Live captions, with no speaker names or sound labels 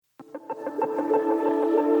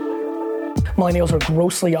Millennials are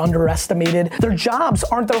grossly underestimated. Their jobs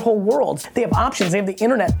aren't their whole worlds. They have options, they have the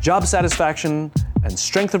internet. Job satisfaction and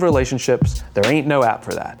strength of relationships, there ain't no app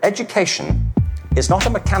for that. Education is not a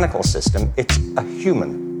mechanical system, it's a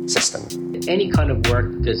human system. Any kind of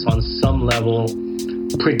work that's on some level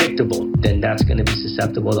predictable, then that's going to be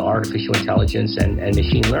susceptible to artificial intelligence and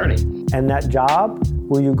machine learning. And that job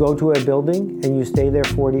where you go to a building and you stay there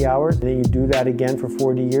 40 hours and then you do that again for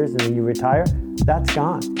 40 years and then you retire, that's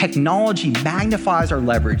gone. Technology magnifies our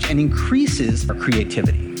leverage and increases our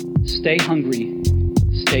creativity. Stay hungry,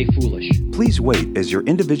 stay foolish. Please wait as your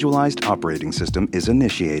individualized operating system is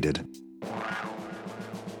initiated.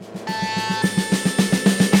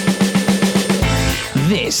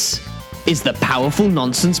 This is the Powerful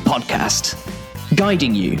Nonsense Podcast,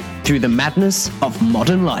 guiding you through the madness of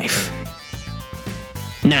modern life.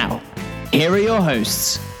 Now, here are your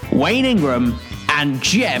hosts, Wayne Ingram and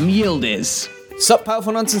Jem Yildiz. Sup,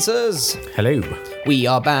 Powerful Nonsensers? Hello. We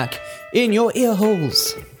are back in your ear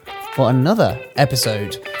holes for another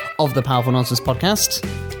episode of the Powerful Nonsense Podcast,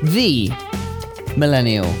 the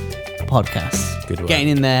Millennial Podcast. Good work. Getting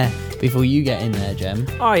in there before you get in there, Jem.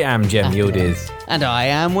 I am Jem Yildiz. And I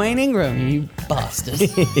am Wayne Ingram, you bastard.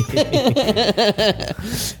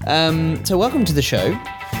 So welcome to the show.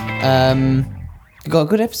 We've got a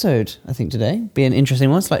good episode, I think, today. Be an interesting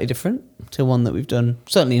one, slightly different to one that we've done,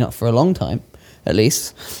 certainly not for a long time, at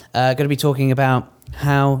least. Going to be talking about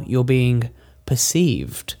how you're being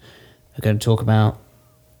perceived. We're going to talk about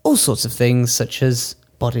all sorts of things, such as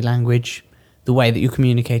body language, the way that you're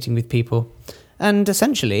communicating with people, and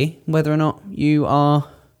essentially whether or not you are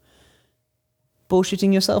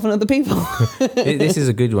bullshitting yourself and other people. This is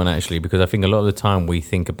a good one, actually, because I think a lot of the time we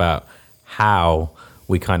think about how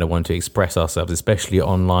we kind of want to express ourselves, especially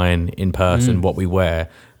online, in person, what we wear.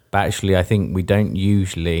 But actually, I think we don't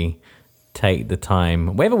usually take the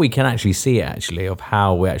time, whether we can actually see it, actually, of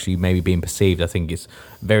how we're actually maybe being perceived. I think it's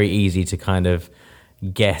very easy to kind of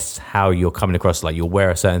guess how you're coming across. Like, you'll wear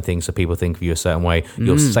a certain thing so people think of you a certain way.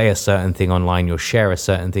 You'll say a certain thing online. You'll share a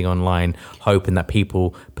certain thing online, hoping that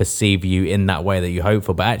people perceive you in that way that you hope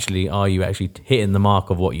for. But actually, are you actually hitting the mark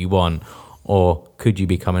of what you want? Or could you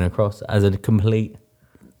be coming across as a complete,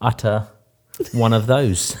 utter one of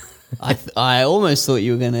those? I almost thought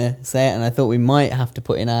you were going to say it, and I thought we might have to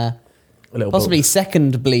put in a possibly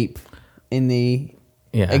second bleep in the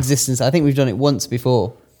existence. I think we've done it once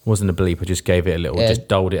before. Wasn't a bleep, I just gave it a little, just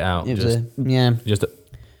doled it out. It was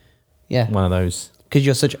one of those. Because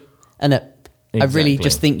you're such I really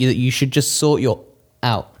just think that you should just sort your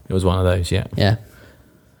out. It was one of those, yeah. Yeah.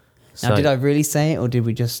 Now, did I really say it, or did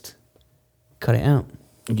we just cut it out?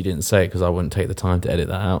 You didn't say it because I wouldn't take the time to edit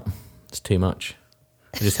that out. It's too much.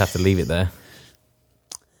 I just have to leave it there.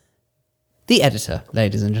 The editor,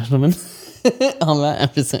 ladies and gentlemen, on that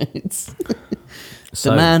episode.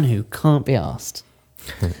 The man who can't be asked.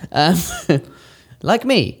 Like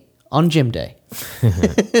me on gym day.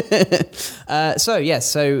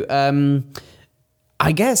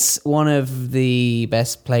 I guess one of the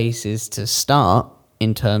best places to start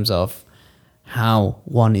in terms of how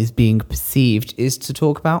one is being perceived is to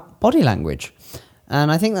talk about body language.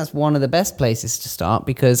 And I think that's one of the best places to start,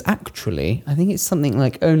 because actually I think it's something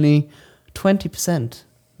like only 20%,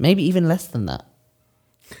 maybe even less than that.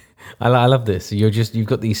 I love this. You've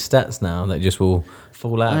got these stats now that just will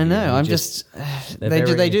fall out. I know. They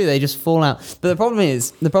just fall out. But the problem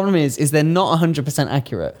is they're not 100%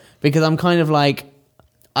 accurate, because I'm kind of like,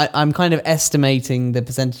 I'm kind of estimating the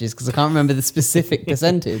percentages because I can't remember the specific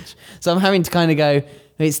percentage. So I'm having to kind of go,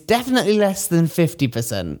 it's definitely less than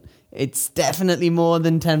 50%. It's definitely more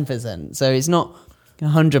than 10%. So it's not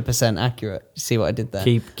 100% accurate. You see what I did there?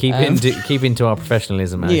 Keep into our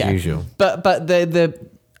professionalism as usual. But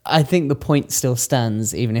I think the point still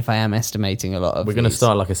stands, even if I am estimating a lot of. We're going to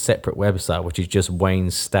start like a separate website, which is just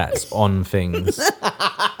Wayne's stats on things,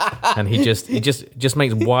 and he just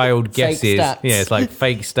makes wild guesses. Yeah, it's like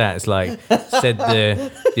fake stats. Like said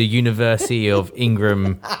the University of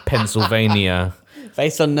Ingram, Pennsylvania.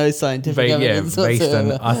 Based on no scientific evidence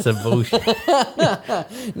whatsoever. On utter bullshit.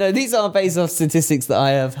 No, these are based off statistics that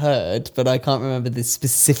I have heard, but I can't remember the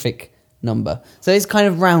specific number. So it's kind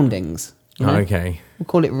of roundings. You know? Okay. We'll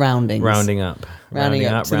call it roundings. Rounding up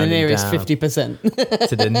to the nearest 50%.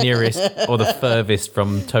 To the nearest or the furthest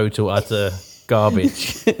from total utter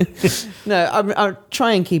garbage. No, I'll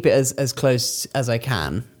try and keep it as close as I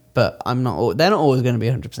can, but they're not always going to be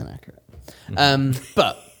 100% accurate.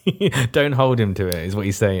 But don't hold him to it, is what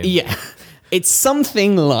he's saying. Yeah. It's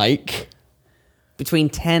something like between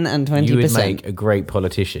 10 and 20%. You would make a great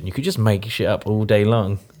politician. You could just make shit up all day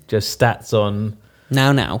long. Just stats on...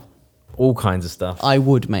 Now. All kinds of stuff. I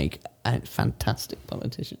would make a fantastic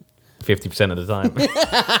politician. 50% of the time.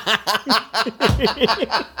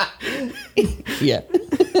 Yeah.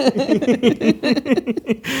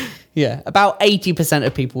 Yeah, about 80%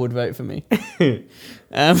 of people would vote for me.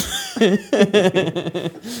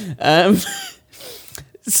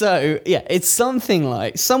 So, yeah, it's something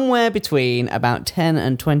like somewhere between about 10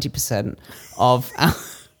 and 20% of our...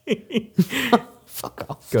 Fuck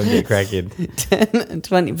off. Go and get cracking. 10 and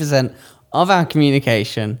 20% of our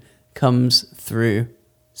communication comes through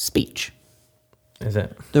speech. Is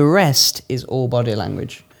it? The rest is all body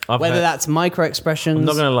language. Whether heard, that's micro expressions. I'm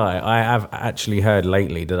not going to lie. I have actually heard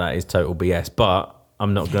lately that is total BS, but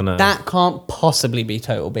I'm not going to... That can't possibly be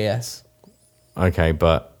total BS. Okay,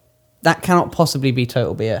 but... That cannot possibly be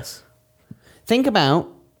total BS. Think about,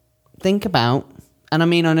 and I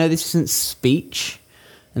mean, I know this isn't speech,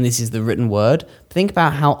 and this is the written word, but think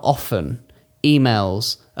about how often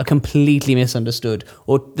emails are completely misunderstood,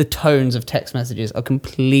 or the tones of text messages are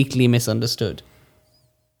completely misunderstood.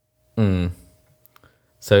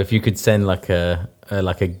 So if you could send like a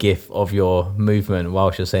GIF of your movement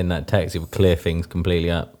whilst you're saying that text, it would clear things completely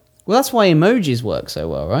up. Well, that's why emojis work so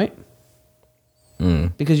well, right?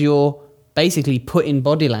 Because you're basically putting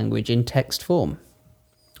body language in text form.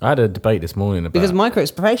 I had a debate this morning about...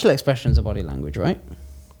 Because facial expressions are body language, right?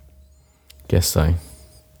 Guess so.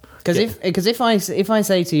 Because if I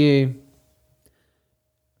say to you,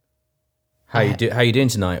 how you doing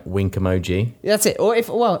tonight? Wink emoji. That's it. Or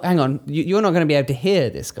hang on, you're not going to be able to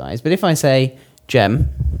hear this, guys. But if I say, Jem,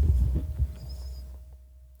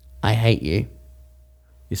 I hate you.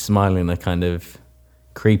 You're smiling in a kind of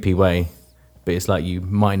creepy way, but it's like you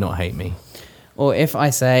might not hate me. Or if I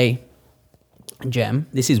say, Jem.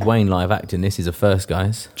 This is Wayne live acting. This is a first,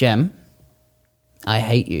 guys. Jem, I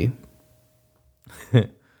hate you.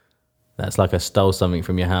 That's like I stole something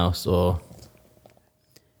from your house, or...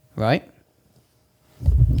 Right.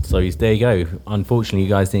 So there you go. Unfortunately, you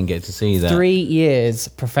guys didn't get to see that. 3 years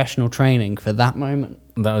professional training for that moment.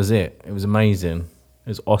 That was it. It was amazing. It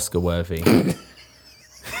was Oscar worthy.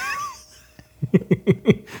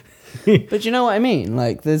 But you know what I mean?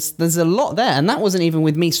 Like, there's a lot there, and that wasn't even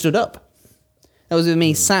with me stood up. That was with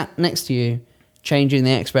me sat next to you, changing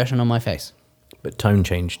the expression on my face. But tone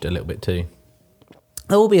changed a little bit too.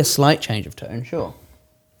 There will be a slight change of tone, sure.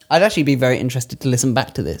 I'd actually be very interested to listen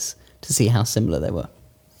back to this to see how similar they were.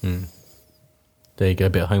 There you go, a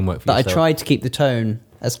bit of homework for but yourself. I tried to keep the tone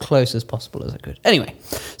as close as possible as I could. Anyway,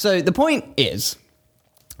 so the point is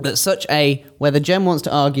that whether Jem wants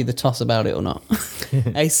to argue the toss about it or not,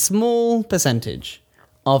 a small percentage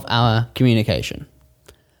of our communication,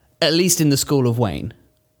 at least in the school of Wayne,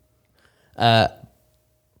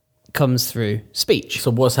 comes through speech.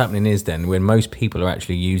 So what's happening is then, when most people are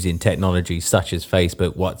actually using technology such as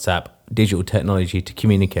Facebook, WhatsApp, digital technology to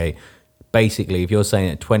communicate, basically, if you're saying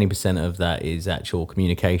that 20% of that is actual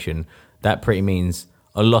communication, that pretty means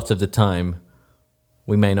a lot of the time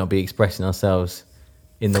we may not be expressing ourselves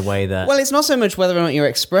in the way that... Well, it's not so much whether or not you're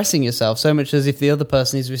expressing yourself, so much as if the other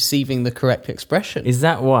person is receiving the correct expression. Is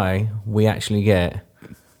that why we actually get,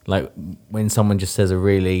 like, when someone just says a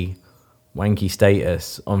really wanky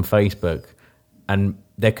status on Facebook, and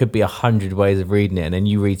there could be 100 ways of reading it, and then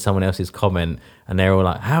you read someone else's comment and they're all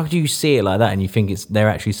like, how do you see it like that? And you think they're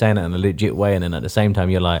actually saying it in a legit way, and then at the same time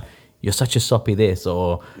you're like, you're such a soppy this,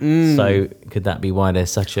 or so could that be why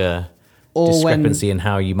there's such a discrepancy in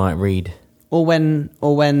how you might read? Or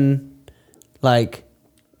when like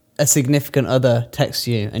a significant other texts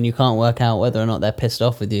you and you can't work out whether or not they're pissed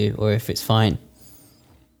off with you or if it's fine.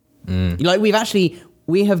 Like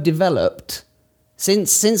we have developed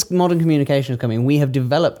since modern communication has come in, we have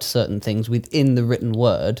developed certain things within the written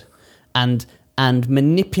word and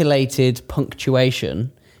manipulated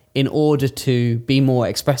punctuation in order to be more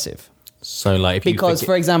expressive. So like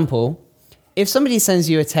for example, if somebody sends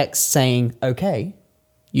you a text saying okay,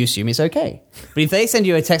 you assume it's okay. But if they send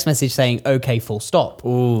you a text message saying okay full stop,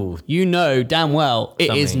 you know damn well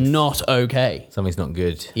it is not okay. Something's not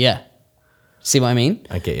good. Yeah. See what I mean?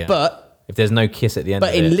 I get you. But if there's no kiss at the end of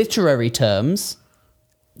it. But in literary terms,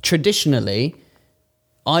 traditionally,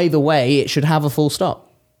 either way, it should have a full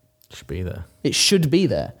stop. It should be there. It should be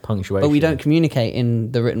there. Punctuation. But we don't communicate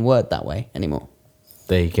in the written word that way anymore.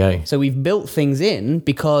 There you go. So we've built things in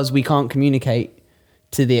because we can't communicate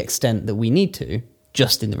to the extent that we need to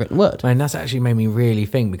just in the written word. Man, that's actually made me really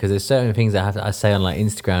think, because there's certain things I say on like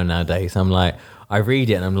Instagram nowadays. I'm like, I read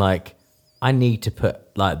it and I'm like, I need to put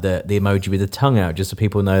like the emoji with the tongue out just so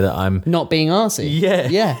people know that I'm not being arsey. Yeah.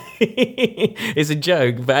 Yeah. It's a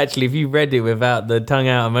joke, but actually if you read it without the tongue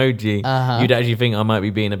out emoji, you'd actually think I might be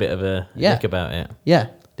being a bit of a dick about it. Yeah.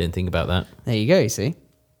 Didn't think about that. There you go, you see.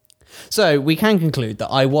 So we can conclude that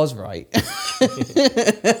I was right.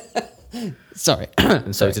 Sorry.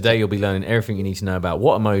 And so today you'll be learning everything you need to know about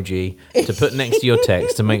what emoji to put next to your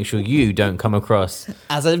text to make sure you don't come across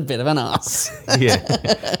as a bit of an ass. Yeah.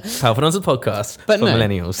 Powerful Nonsense podcast for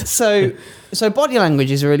millennials. So body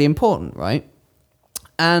language is really important, right?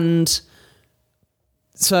 And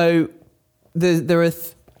so there are...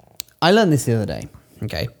 I learned this the other day,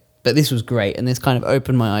 okay? But this was great, and this kind of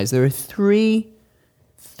opened my eyes. There are three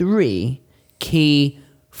key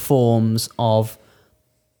forms of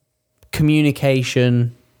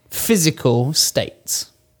communication, physical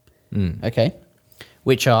states, okay?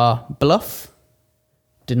 Which are bluff,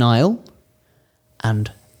 denial,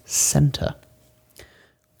 and center.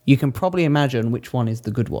 You can probably imagine which one is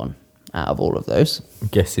the good one out of all of those. I'm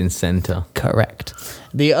guessing center. Correct.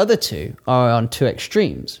 The other two are on two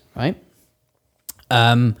extremes, right?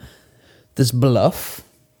 There's bluff,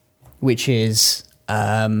 which is,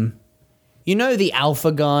 the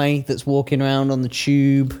alpha guy that's walking around on the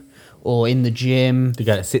tube or in the gym. The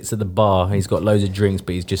guy that sits at the bar, he's got loads of drinks,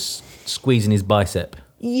 but he's just squeezing his bicep.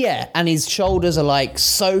 Yeah, and his shoulders are like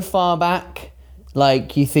so far back,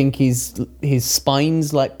 like you think his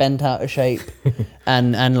spine's like bent out of shape,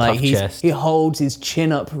 and like he holds his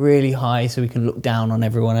chin up really high so he can look down on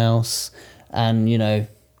everyone else, and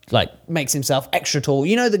like makes himself extra tall.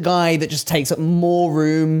 You know, the guy that just takes up more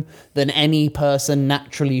room than any person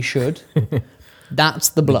naturally should. That's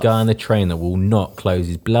the bluff. The guy on the train that will not close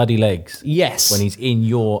his bloody legs. Yes. When he's in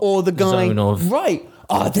your or the guy, zone of... Right.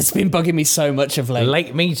 Oh, this has been bugging me so much of late.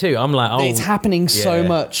 Like me too. I'm like, oh... It's happening so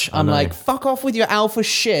much. I'm like, fuck off with your alpha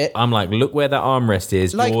shit. I'm like, look where that armrest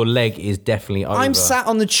is. Like, your leg is definitely over. I'm sat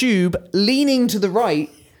on the tube, leaning to the right,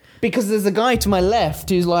 because there's a guy to my left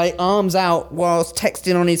who's like arms out whilst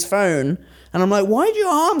texting on his phone. And I'm like, why do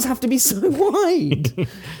your arms have to be so wide?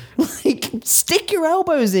 Like, stick your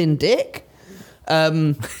elbows in, dick.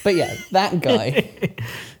 But yeah, that guy,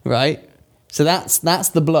 right? So that's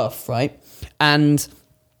the bluff, right? And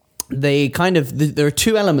there are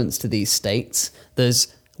two elements to these states.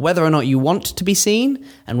 There's whether or not you want to be seen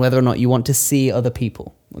and whether or not you want to see other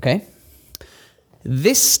people, okay?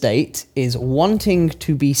 This state is wanting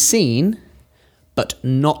to be seen, but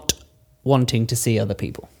not wanting to see other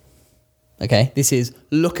people, okay? This is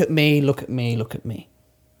look at me, look at me, look at me,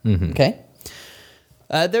 okay?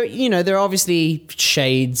 There are obviously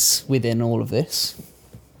shades within all of this,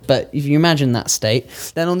 but if you imagine that state,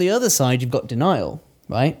 then on the other side you've got denial,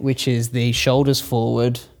 right? Which is the shoulders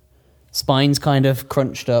forward, spine's kind of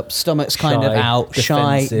crunched up, stomach's kind of out,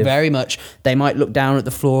 defensive. Shy, very much. They might look down at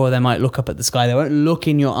the floor, they might look up at the sky. They won't look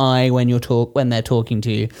in your eye when they're talking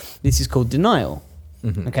to you. This is called denial,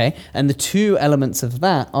 okay? And the two elements of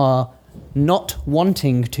that are not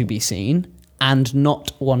wanting to be seen and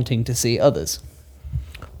not wanting to see others.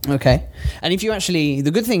 Okay. And if you actually, the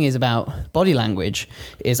good thing is about body language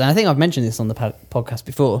is, and I think I've mentioned this on the podcast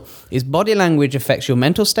before, is body language affects your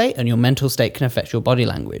mental state and your mental state can affect your body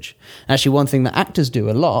language. Actually, one thing that actors do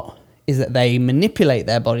a lot is that they manipulate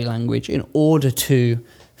their body language in order to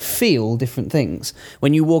feel different things.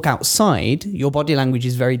 When you walk outside, your body language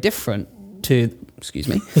is very different to,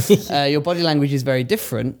 your body language is very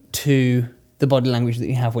different to the body language that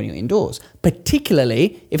you have when you're indoors,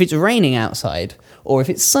 particularly if it's raining outside or if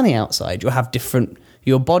it's sunny outside. You'll have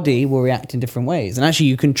your body will react in different ways. And actually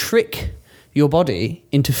you can trick your body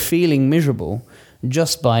into feeling miserable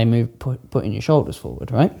just by putting your shoulders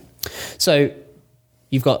forward, right? So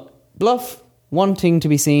you've got bluff, wanting to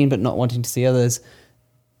be seen but not wanting to see others,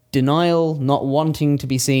 denial, not wanting to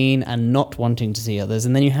be seen and not wanting to see others,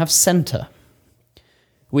 and then you have center,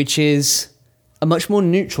 which is a much more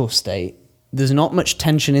neutral state. There's not much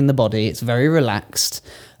tension in the body. It's very relaxed.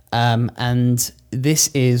 And this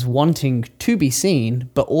is wanting to be seen,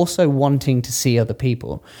 but also wanting to see other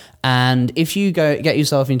people. And if you get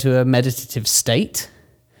yourself into a meditative state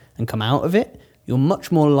and come out of it, you're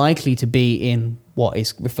much more likely to be in what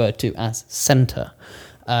is referred to as center.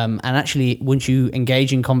 And actually, once you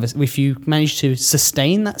engage in if you manage to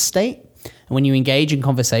sustain that state, and when you engage in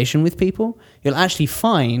conversation with people, you'll actually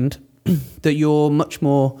find that you're much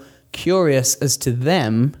more curious as to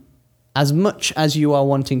them as much as you are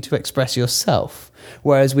wanting to express yourself.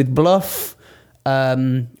 Whereas with bluff,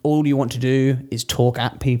 all you want to do is talk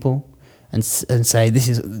at people and say, this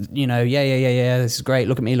is, this is great,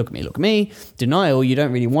 look at me, look at me, look at me. Denial, you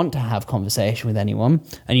don't really want to have conversation with anyone,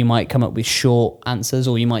 and you might come up with short answers,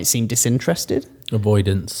 or you might seem disinterested.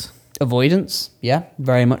 Avoidance, yeah,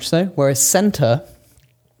 very much so. Whereas center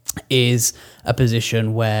is a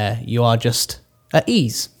position where you are just at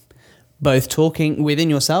ease, both talking within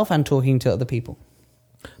yourself and talking to other people.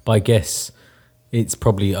 But I guess it's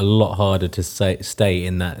probably a lot harder to stay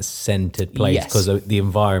in that centered place because the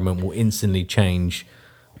environment will instantly change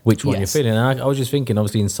which one you're feeling. And I was just thinking,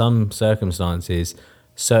 obviously, in some circumstances,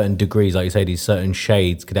 certain degrees, like you say, these certain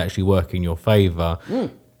shades could actually work in your favor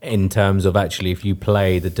in terms of actually, if you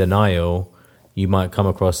play the denial, you might come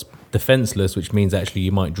across defenseless, which means actually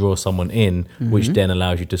you might draw someone in, which then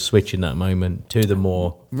allows you to switch in that moment to the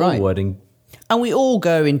more forward. And we all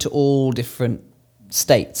go into all different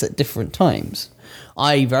states at different times.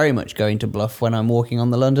 I very much go into bluff when I'm walking on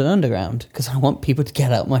the London Underground because I want people to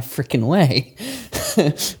get out my freaking way.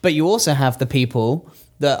 But you also have the people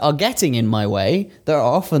that are getting in my way that are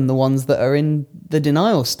often the ones that are in the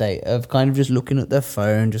denial state of kind of just looking at their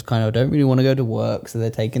phone, just kind of don't really want to go to work, so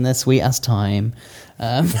they're taking their sweet ass time.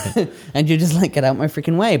 And you're just like, get out my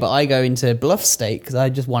freaking way. But I go into bluff state because I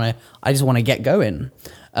just want to get going.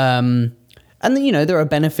 And then, you know, there are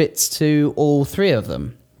benefits to all three of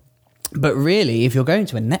them. But really, if you're going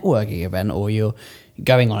to a networking event or you're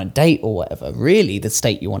going on a date or whatever, really the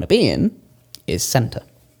state you want to be in is center.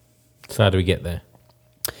 So how do we get there?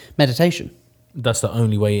 Meditation. That's the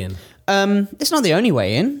only way in? It's not the only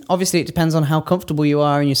way in. Obviously, it depends on how comfortable you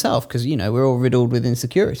are in yourself because, you know, we're all riddled with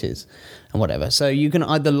insecurities and whatever. So you can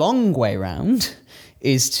the long way round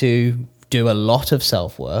is to do a lot of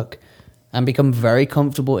self-work and become very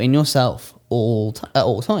comfortable in yourself at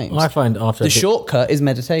all times. I find after the shortcut is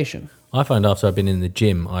meditation. I find after I've been in the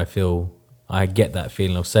gym, I get that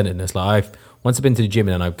feeling of centeredness. Like once I've been to the gym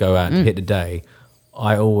and then I go out to hit the day,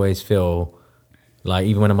 I always feel like,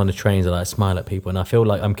 even when I'm on the trains, I like smile at people and I feel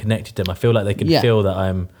like I'm connected to them. I feel like they can feel that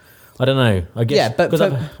I don't know. I guess. Yeah,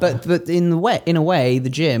 but in a way, the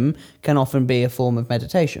gym can often be a form of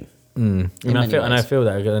meditation. And I feel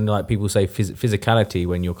that, and like people say, physicality,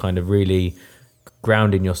 when you're kind of really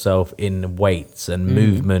grounding yourself in weights and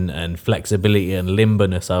movement and flexibility and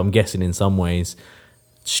limberness. So I'm guessing in some ways,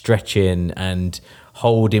 stretching and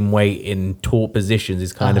holding weight in taut positions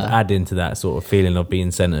is kind of adding to that sort of feeling of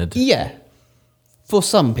being centered. Yeah. For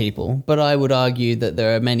some people, but I would argue that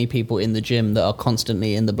there are many people in the gym that are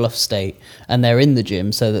constantly in the bluff state, and they're in the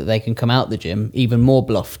gym so that they can come out the gym even more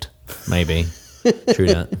bluffed. Maybe. True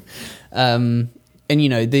that. And you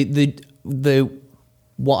know, the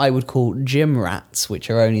what I would call gym rats, which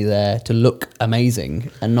are only there to look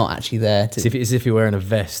amazing and not actually there to... It's as if you're wearing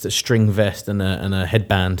a string vest and a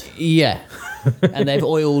headband. Yeah. And they've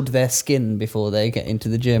oiled their skin before they get into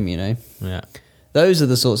the gym, you know? Yeah. Those are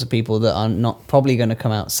the sorts of people that are not probably going to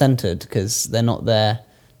come out centered because they're not there.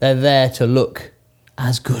 They're there to look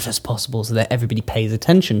as good as possible so that everybody pays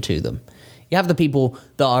attention to them. You have the people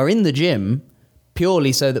that are in the gym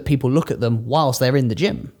purely so that people look at them whilst they're in the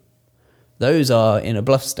gym. Those are in a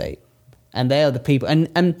bluff state. And they are the people... And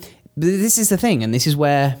this is the thing, and this is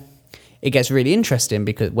where it gets really interesting,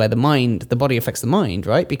 because where the body affects the mind,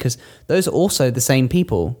 right? Because those are also the same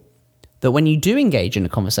people that when you do engage in a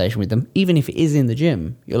conversation with them, even if it is in the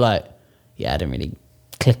gym, you're like, yeah, I don't really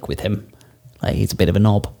click with him. Like, he's a bit of a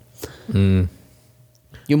knob. You're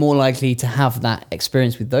more likely to have that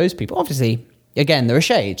experience with those people. Obviously, again, there are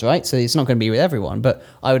shades, right? So it's not going to be with everyone. But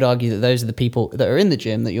I would argue that those are the people that are in the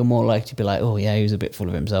gym that you're more likely to be like, oh, yeah, he was a bit full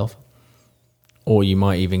of himself. Or you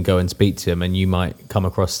might even go and speak to him and you might come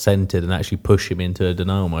across centered and actually push him into a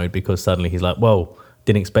denial mode because suddenly he's like, whoa,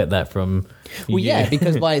 didn't expect that from you. Well, yeah,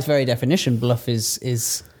 because by its very definition, bluff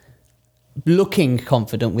is looking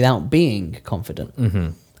confident without being confident.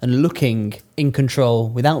 And looking in control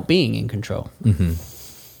without being in control.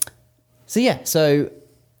 So, yeah, so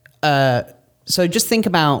just think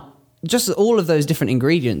about just all of those different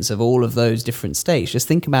ingredients of all of those different states. Just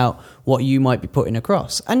think about what you might be putting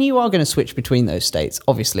across. And you are going to switch between those states.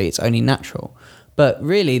 Obviously, it's only natural. But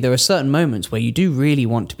really, there are certain moments where you do really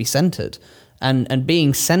want to be centered. And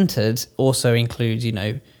being centered also includes, you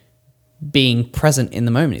know, being present in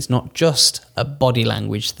the moment. It's not just a body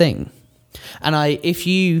language thing. And if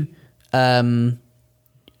you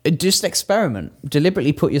just experiment,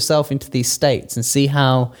 deliberately put yourself into these states and see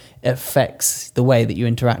how it affects the way that you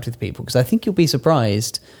interact with people. Because I think you'll be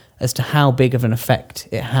surprised as to how big of an effect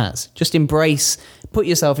it has. Just put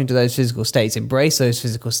yourself into those physical states, embrace those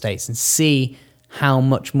physical states and see how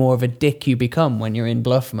much more of a dick you become when you're in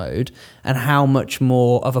bluff mode and how much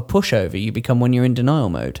more of a pushover you become when you're in denial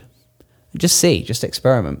mode. Just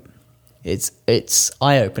experiment. It's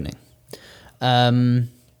eye-opening.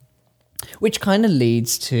 Which kind of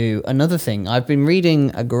leads to another thing. I've been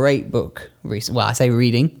reading a great book recently. Well, I say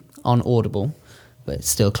reading on Audible, but it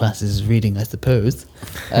still classes as reading, I suppose.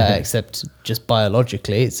 Except just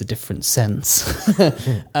biologically, it's a different sense.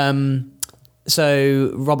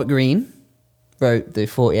 So Robert Greene, wrote The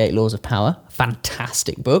 48 Laws of Power.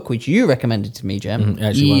 Fantastic book, which you recommended to me, Jem,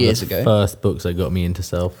 years ago. First books that got me into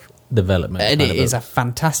self-development. And it is a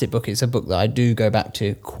fantastic book. It's a book that I do go back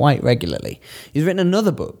to quite regularly. He's written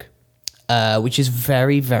another book, which is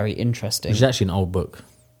very, very interesting. It's actually an old book.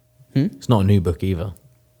 It's not a new book either.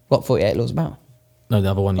 What, 48 Laws of Power? No, the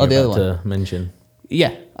other one you're about to mention.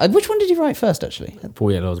 Yeah. Which one did you write first, actually?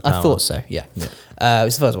 48 Laws of Power. I thought so, yeah. It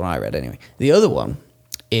was the first one I read, anyway. The other one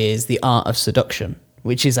is The Art of Seduction,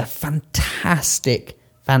 which is a fantastic,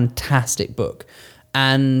 fantastic book.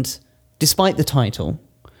 And despite the title,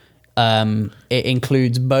 it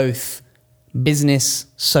includes both business,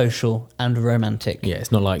 social, and romantic. Yeah,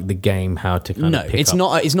 it's not like the game how to kind of pick it's up.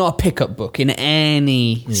 not. It's not a pickup book in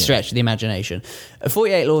any stretch of the imagination.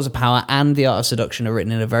 48 Laws of Power and The Art of Seduction are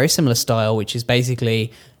written in a very similar style, which is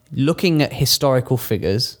basically looking at historical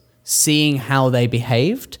figures, seeing how they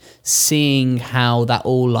behaved, seeing how that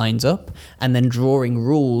all lines up, and then drawing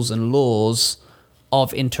rules and laws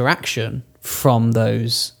of interaction from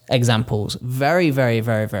those examples. Very, very,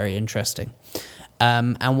 very, very interesting.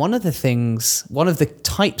 And one of the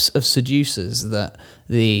types of seducers that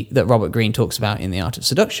Robert Greene talks about in The Art of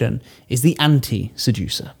Seduction is the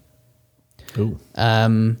anti-seducer.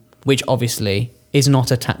 Which obviously is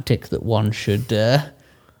not a tactic that one should.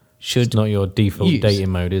 It's not your default use.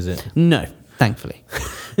 dating mode, is it? No, thankfully.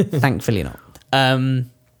 Thankfully not.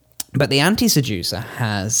 But the anti-seducer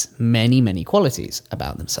has many, many qualities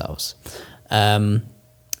about themselves.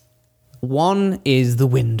 One is the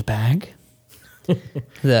windbag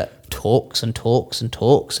that talks and talks and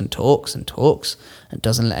talks and talks and talks and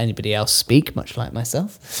doesn't let anybody else speak, much like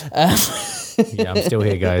myself. Yeah, I'm still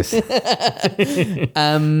here, guys.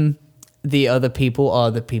 The other people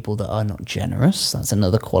are the people that are not generous. That's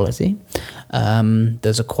another quality.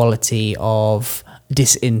 There's a quality of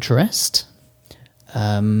disinterest,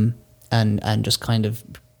 and just kind of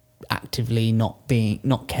actively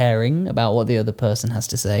not caring about what the other person has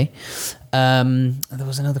to say. There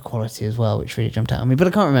was another quality as well which really jumped out at me, but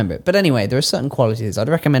I can't remember it. But anyway, there are certain qualities. I'd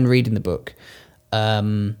recommend reading the book,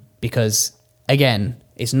 because again,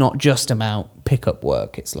 it's not just about pickup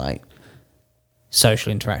work. It's like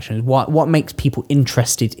social interactions. What makes people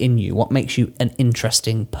interested in you? What makes you an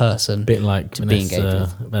interesting person? A bit like to be engaged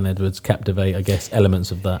with. Van Edwards, Captivate, I guess,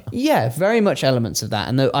 elements of that. Yeah, very much elements of that.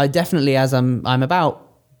 And I definitely, as I'm about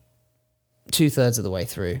 2/3 of the way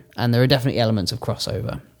through, and there are definitely elements of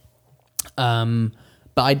crossover.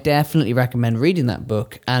 But I definitely recommend reading that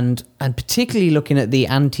book, and particularly looking at the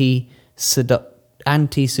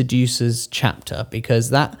anti-seducers chapter, because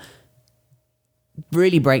that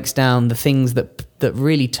really breaks down the things that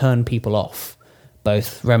really turn people off,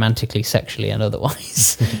 both romantically, sexually, and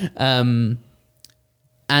otherwise. And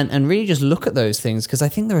really just look at those things, because I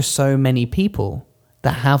think there are so many people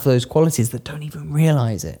that have those qualities that don't even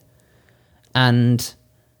realize it. And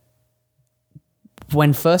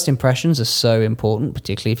when first impressions are so important,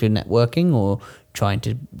 particularly if you're networking or trying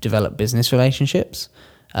to develop business relationships,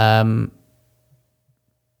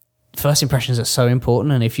 first impressions are so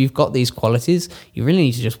important. And if you've got these qualities, you really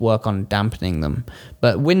need to just work on dampening them.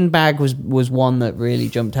 But windbag was one that really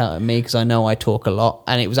jumped out at me, because I know I talk a lot.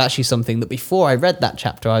 And it was actually something that before I read that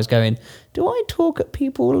chapter, I was going, do I talk at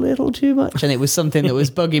people a little too much? And it was something that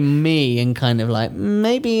was bugging me, and kind of like,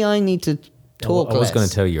 maybe I need to talk less. I was going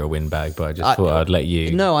to tell you a windbag, but I just thought I'd let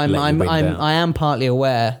you. No, I am partly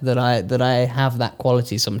aware that I have that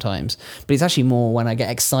quality sometimes, but it's actually more when I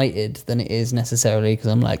get excited than it is necessarily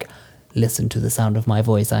because I'm like, listen to the sound of my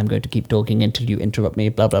voice. I'm going to keep talking until you interrupt me.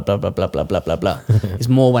 Blah blah blah blah blah blah blah blah blah. It's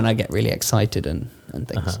more when I get really excited and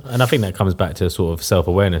things. And I think that comes back to sort of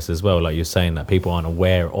self-awareness as well. Like you're saying, that people aren't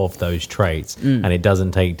aware of those traits, and it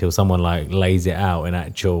doesn't take till someone like lays it out in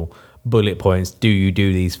actual bullet points. Do you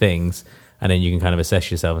do these things? And then you can kind of assess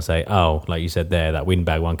yourself and say, oh, like you said there, that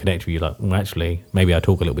windbag one connect with you. Like, well, actually, maybe I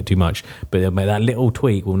talk a little bit too much. But that little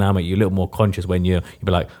tweak will now make you a little more conscious when you'll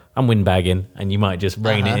be like, I'm windbagging, and you might just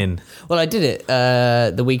rein it in. Well, I did it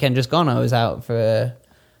the weekend just gone. I was out for a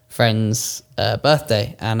friend's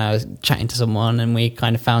birthday, and I was chatting to someone, and we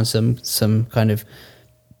kind of found some kind of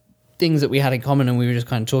things that we had in common, and we were just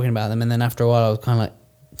kind of talking about them. And then after a while, I was kind of like,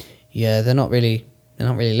 yeah, they're not really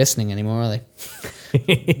listening anymore, are they?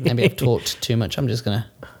 Maybe I've talked too much. I'm just going to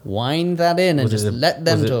wind that in and let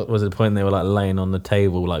them talk. Was it the point they were like laying on the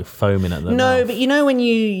table, like foaming at them? No, mouth? But you know when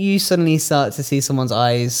you suddenly start to see someone's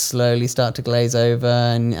eyes slowly start to glaze over,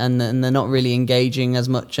 and they're not really engaging as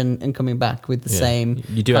much and coming back with the same.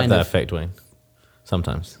 You do have that effect, Wayne.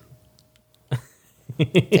 Sometimes.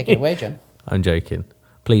 Take it away, John. I'm joking.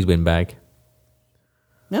 Please, windbag.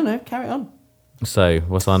 No, carry on. So,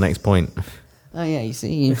 what's our next point? Oh yeah, you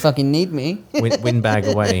see, you fucking need me. Windbag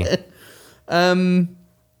away.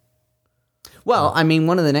 Well, I mean,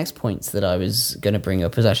 one of the next points that I was going to bring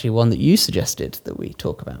up was actually one that you suggested that we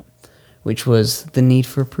talk about, which was the need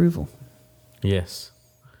for approval. Yes.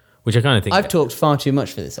 Which I kind of think... I've talked far too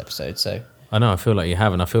much for this episode, so... I know, I feel like you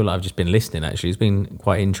haven't. I feel like I've just been listening, actually. It's been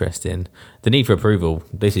quite interesting. The need for approval,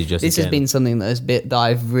 this is just... This has been something that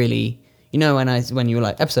I've really... You know, when you were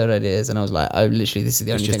like, episode ideas, and I was like, oh, literally, this is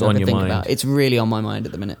the only thing I can think about. It's really on my mind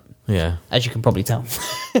at the minute. Yeah. As you can probably tell.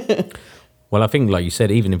 Well, I think, like you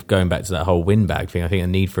said, even if going back to that whole windbag thing, I think the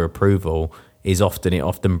need for approval is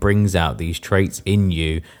often brings out these traits in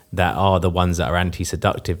you that are the ones that are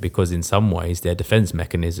anti-seductive, because in some ways they're defense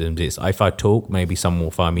mechanisms. It's if I talk, maybe someone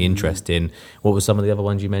will find me interesting. What were some of the other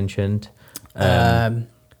ones you mentioned?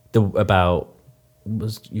 Was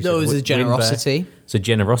generosity. Windbag. So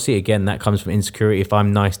generosity, again, that comes from insecurity. If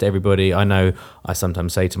I'm nice to everybody, I know I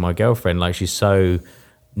sometimes say to my girlfriend, like, she's so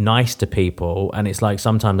nice to people, and it's like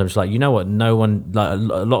sometimes I'm just like, you know what, no one, like, a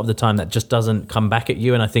lot of the time that just doesn't come back at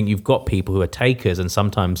you. And I think you've got people who are takers, and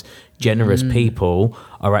sometimes generous people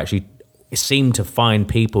are actually seem to find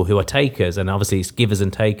people who are takers, and obviously it's givers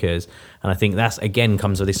and takers. And I think that's, again,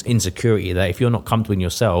 comes with this insecurity that if you're not comfortable in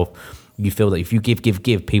yourself, you feel that if you give,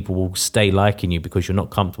 people will stay liking you, because you're not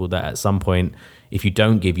comfortable that at some point, if you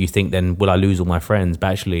don't give, you think, then will I lose all my friends? But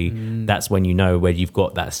actually that's when you know where you've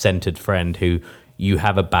got that centered friend who you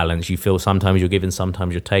have a balance. You feel sometimes you're giving,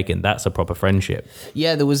 sometimes you're taking. That's a proper friendship.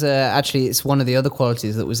 Yeah, there was actually, it's one of the other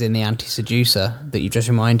qualities that was in the Anti-Seducer that you just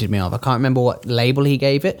reminded me of. I can't remember what label he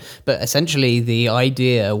gave it, but essentially the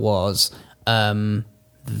idea was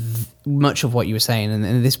much of what you were saying,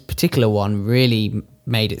 and this particular one really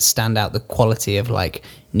made it stand out. The quality of like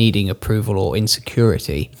needing approval or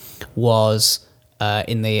insecurity was,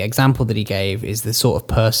 in the example that he gave, is the sort of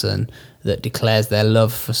person that declares their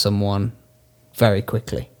love for someone very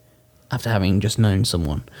quickly after having just known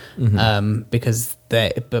someone. Because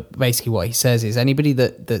but basically what he says is anybody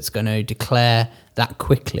that's going to declare that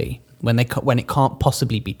quickly when it can't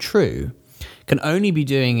possibly be true can only be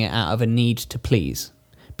doing it out of a need to please,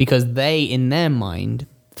 because they in their mind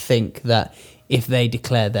think that if they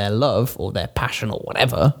declare their love or their passion or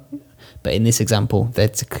whatever, but in this example they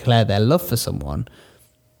declare their love for someone,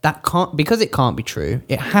 that can't, because it can't be true,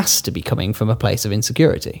 it has to be coming from a place of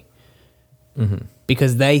insecurity.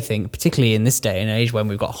 Because they think, particularly in this day and age when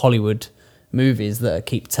we've got Hollywood movies that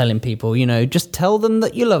keep telling people, you know, just tell them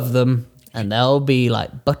that you love them and they'll be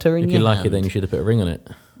like butter in your hand. If you like it, then you should have put a ring on it.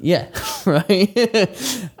 Yeah, right.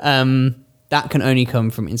 That can only come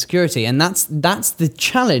from insecurity, and that's the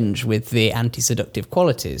challenge with the anti-seductive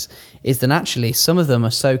qualities, is that actually some of them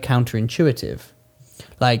are so counterintuitive.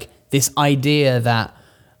 Like this idea that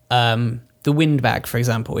the windbag, for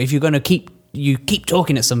example, if you're going to keep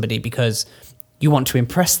talking at somebody because you want to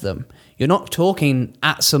impress them, you're not talking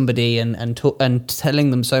at somebody and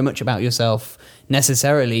telling them so much about yourself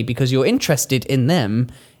necessarily because you're interested in them.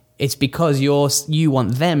 It's because you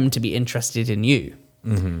want them to be interested in you.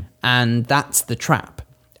 And that's the trap.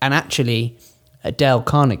 And actually, Dale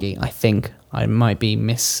Carnegie, I think I might be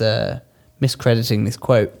miscrediting this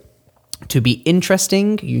quote, to be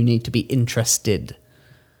interesting, you need to be interested.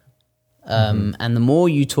 And the more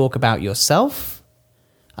you talk about yourself,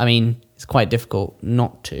 I mean, it's quite difficult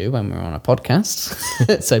not to when we're on a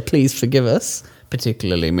podcast, so please forgive us,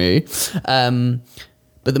 particularly me. But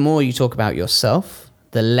the more you talk about yourself,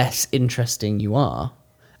 the less interesting you are.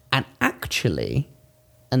 And actually,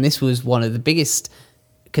 and this was one of the biggest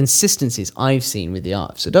consistencies I've seen with the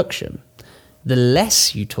art of seduction, the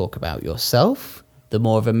less you talk about yourself, the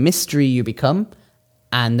more of a mystery you become,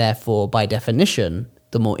 and therefore, by definition,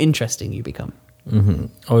 the more interesting you become.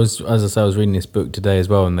 I was reading this book today as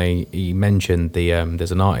well, and he mentioned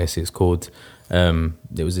there's an artist. It's called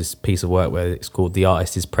there was this piece of work where it's called "The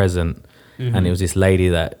Artist Is Present," and it was this lady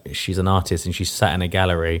that she's an artist, and she sat in a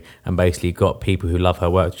gallery and basically got people who love her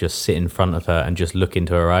work to just sit in front of her and just look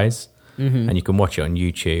into her eyes. And you can watch it on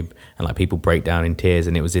YouTube, and like people break down in tears.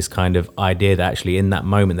 And it was this kind of idea that actually in that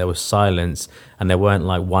moment there was silence, and there weren't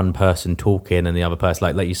like one person talking and the other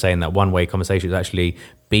person, like you say, in that one-way conversation, was actually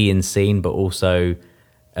being seen, but also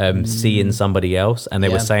seeing somebody else. And they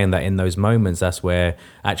were saying that in those moments, that's where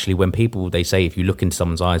actually when people, they say if you look into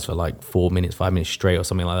someone's eyes for like 4 minutes, 5 minutes straight or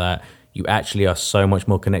something like that, you actually are so much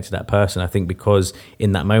more connected to that person. I think because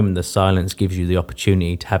in that moment, the silence gives you the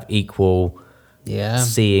opportunity to have equal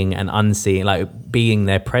seeing and unseeing, like being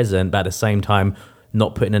there present, but at the same time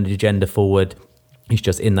not putting an agenda forward. It's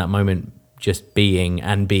just in that moment just being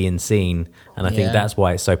and being seen. And I think that's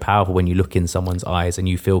why it's so powerful when you look in someone's eyes and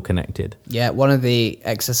you feel connected. Yeah, one of the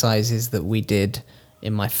exercises that we did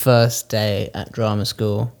in my first day at drama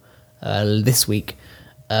school this week.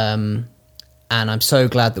 And I'm so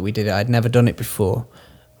glad that we did it. I'd never done it before.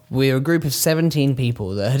 We were a group of 17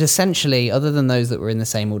 people that had essentially, other than those that were in the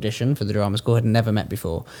same audition for the drama school, had never met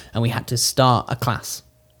before. And we had to start a class.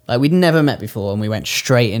 Like, we'd never met before, and we went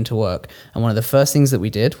straight into work. And one of the first things that we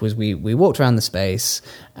did was we walked around the space,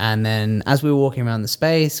 and then as we were walking around the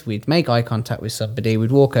space, we'd make eye contact with somebody,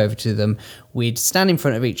 we'd walk over to them, we'd stand in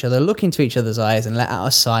front of each other, look into each other's eyes, and let out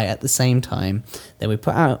a sigh at the same time. Then we'd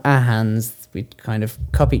put out our hands, we'd kind of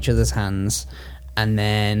cup each other's hands, and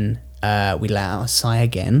then we'd let out a sigh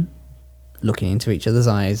again, looking into each other's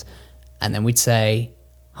eyes, and then we'd say,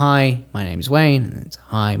 "Hi, my name is Wayne," and then it's,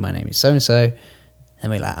 "Hi, my name is so-and-so." Then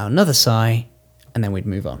we let out another sigh, and then we'd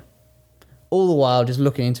move on. All the while just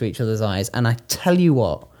looking into each other's eyes. And I tell you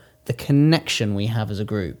what, the connection we have as a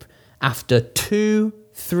group after 2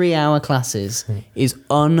 3-hour classes is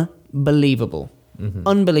unbelievable.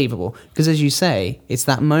 Unbelievable. Because as you say, it's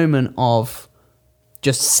that moment of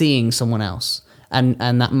just seeing someone else. And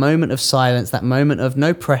that moment of silence, that moment of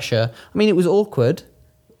no pressure. I mean, it was awkward.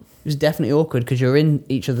 It was definitely awkward because you're in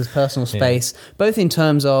each other's personal space, both in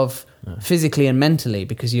terms of physically and mentally,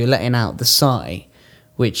 because you're letting out the sigh,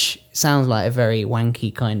 which sounds like a very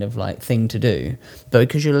wanky kind of like thing to do, but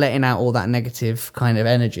because you're letting out all that negative kind of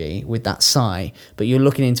energy with that sigh, but you're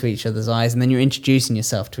looking into each other's eyes, and then you're introducing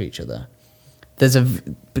yourself to each other.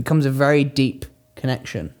 Becomes a very deep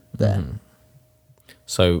connection there.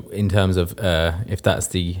 So in terms of if that's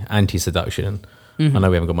the anti-seduction, I know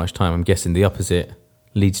we haven't got much time, I'm guessing the opposite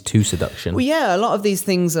leads to seduction. Well, yeah, a lot of these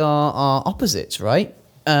things are opposites, right?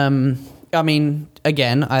 I mean,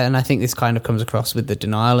 again, I think this kind of comes across with the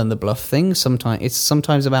denial and the bluff thing. It's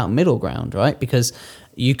sometimes about middle ground, right? Because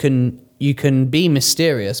you can be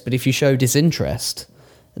mysterious, but if you show disinterest,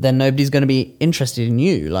 then nobody's going to be interested in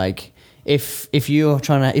you. Like, if you're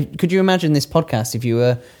trying to... could you imagine this podcast if you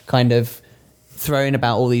were kind of throwing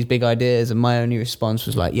about all these big ideas and my only response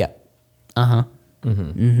was like, yeah,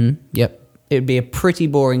 yep. It'd be a pretty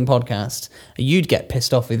boring podcast. You'd get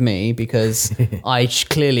pissed off with me because I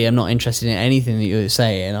clearly am not interested in anything that you're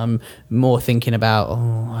saying. I'm more thinking about,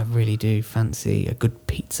 I really do fancy a good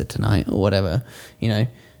pizza tonight or whatever, you know.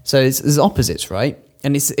 So it's opposites, right?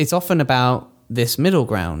 And it's often about this middle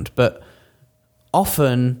ground, but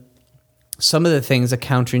often some of the things are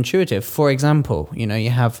counterintuitive. For example, you know, you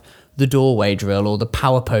have the doorway drill or the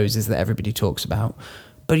power poses that everybody talks about.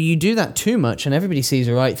 But you do that too much and everybody sees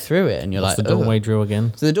right through it and you're What's like... the doorway drill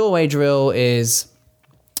again? So the doorway drill is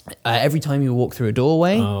every time you walk through a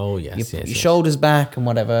doorway, you put your shoulders back and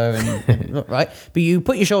whatever, and, right? But you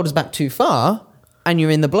put your shoulders back too far and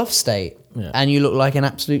you're in the bluff state and you look like an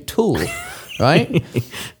absolute tool, right?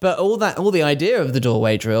 But all the idea of the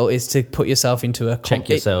doorway drill is to put yourself into a... Check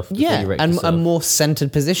yourself. And a more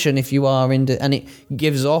centered position if you are in... and it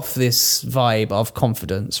gives off this vibe of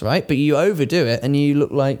confidence, right? But you overdo it and you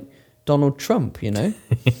look like Donald Trump, you know?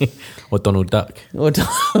 Or Donald Duck. Or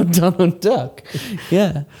Donald Duck,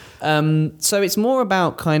 yeah. So it's more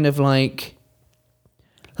about kind of like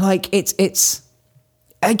it's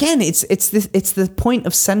again, it's the point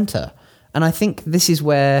of center. And I think this is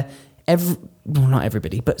where not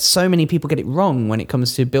everybody, but so many people get it wrong when it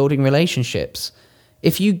comes to building relationships.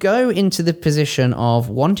 If you go into the position of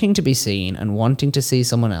wanting to be seen and wanting to see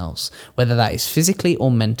someone else, whether that is physically or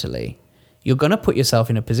mentally, you're going to put yourself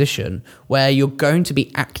in a position where you're going to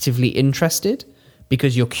be actively interested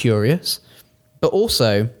because you're curious, but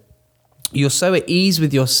also you're so at ease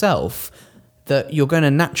with yourself that you're going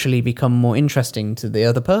to naturally become more interesting to the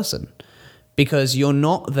other person because you're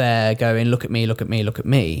not there going, look at me, look at me, look at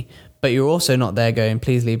me. But you're also not there going,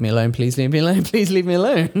 please leave me alone, please leave me alone, please leave me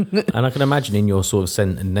alone. And I can imagine in your sort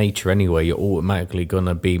of nature anyway, you're automatically going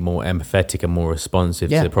to be more empathetic and more responsive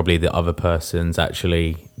to probably the other person's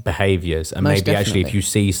actually behaviours. And maybe actually if you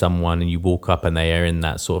see someone and you walk up and they are in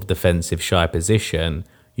that sort of defensive, shy position,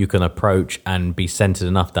 you can approach and be centred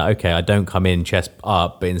enough that, okay, I don't come in chest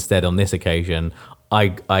up, but instead on this occasion,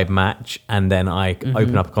 I match and then I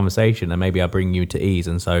open up a conversation and maybe I bring you to ease.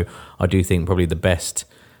 And so I do think probably the best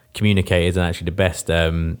communicators and actually the best,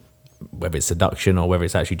 whether it's seduction or whether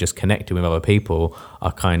it's actually just connecting with other people,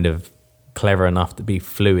 are kind of clever enough to be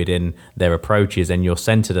fluid in their approaches, and you're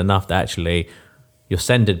centered enough that actually you're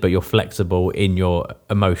centered but you're flexible in your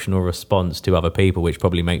emotional response to other people, which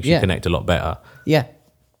probably makes you connect a lot better. Yeah,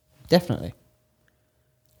 definitely.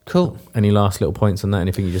 Cool. Any last little points on that?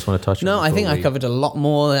 Anything you just want to touch on? No, I think I covered a lot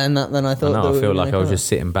more than that than I thought. I feel like I was just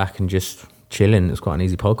sitting back and just chilling. It's quite an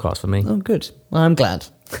easy podcast for me. Oh, good. Well, I'm glad.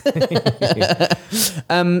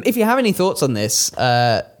 If you have any thoughts on this,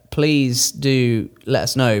 please do let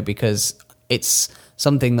us know, because it's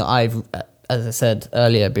something that I've, as I said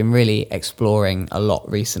earlier, been really exploring a lot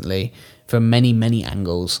recently from many, many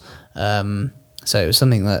angles. So it was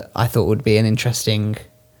something that I thought would be an interesting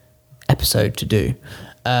episode to do.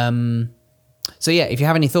 So yeah, if you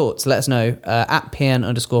have any thoughts, let us know at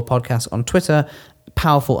PN_podcast on Twitter,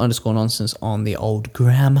 powerful_nonsense on the old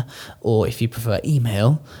gram, or if you prefer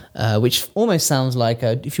email, which almost sounds like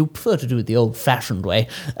if you prefer to do it the old-fashioned way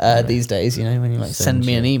these days, you know, when you like send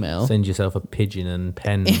me an email. Send yourself a pigeon and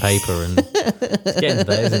pen and paper and it's getting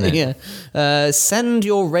there, isn't it? Yeah. Send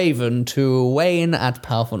your raven to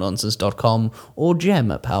wayne@powerfulnonsense.com or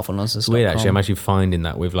jem@powerfulnonsense.com. Weird, actually. I'm actually finding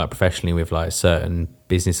that with like professionally with like certain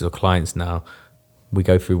businesses or clients now, we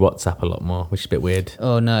go through WhatsApp a lot more, which is a bit weird.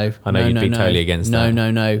 Oh, no. I know you'd be totally against that.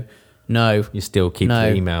 No. You still keep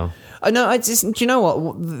the email. No, I just, do you know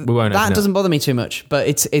what? That doesn't bother me too much, but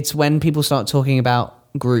it's when people start talking about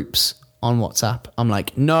groups on WhatsApp. I'm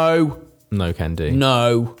like, no. No can do.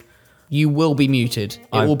 No. You will be muted.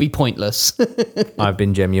 It will be pointless. I've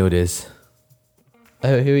been Jem Yildiz.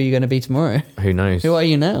 Oh, who are you going to be tomorrow? Who knows? Who are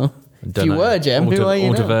you now? If you were Jem, who are you now?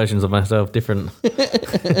 Alter versions of myself, different.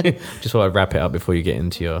 Just thought I'd wrap it up before you get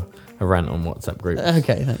into a rant on WhatsApp groups.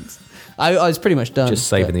 Okay, thanks. I was pretty much done. Just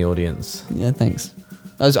saving the audience. Yeah, thanks.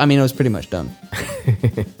 I was pretty much done.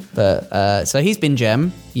 But so he's been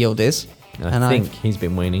Jem Yildiz. And I think he's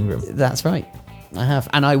been Wayne Ingram. That's right. I have.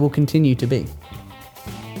 And I will continue to be.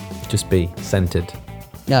 Just be centered.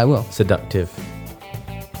 Yeah, I will. Seductive.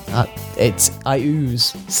 I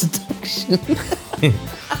ooze seduction.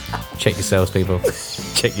 Check yourselves, people.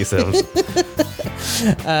 Check yourselves.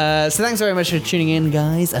 So thanks very much for tuning in,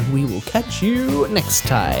 guys, and we will catch you next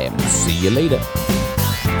time. See you later.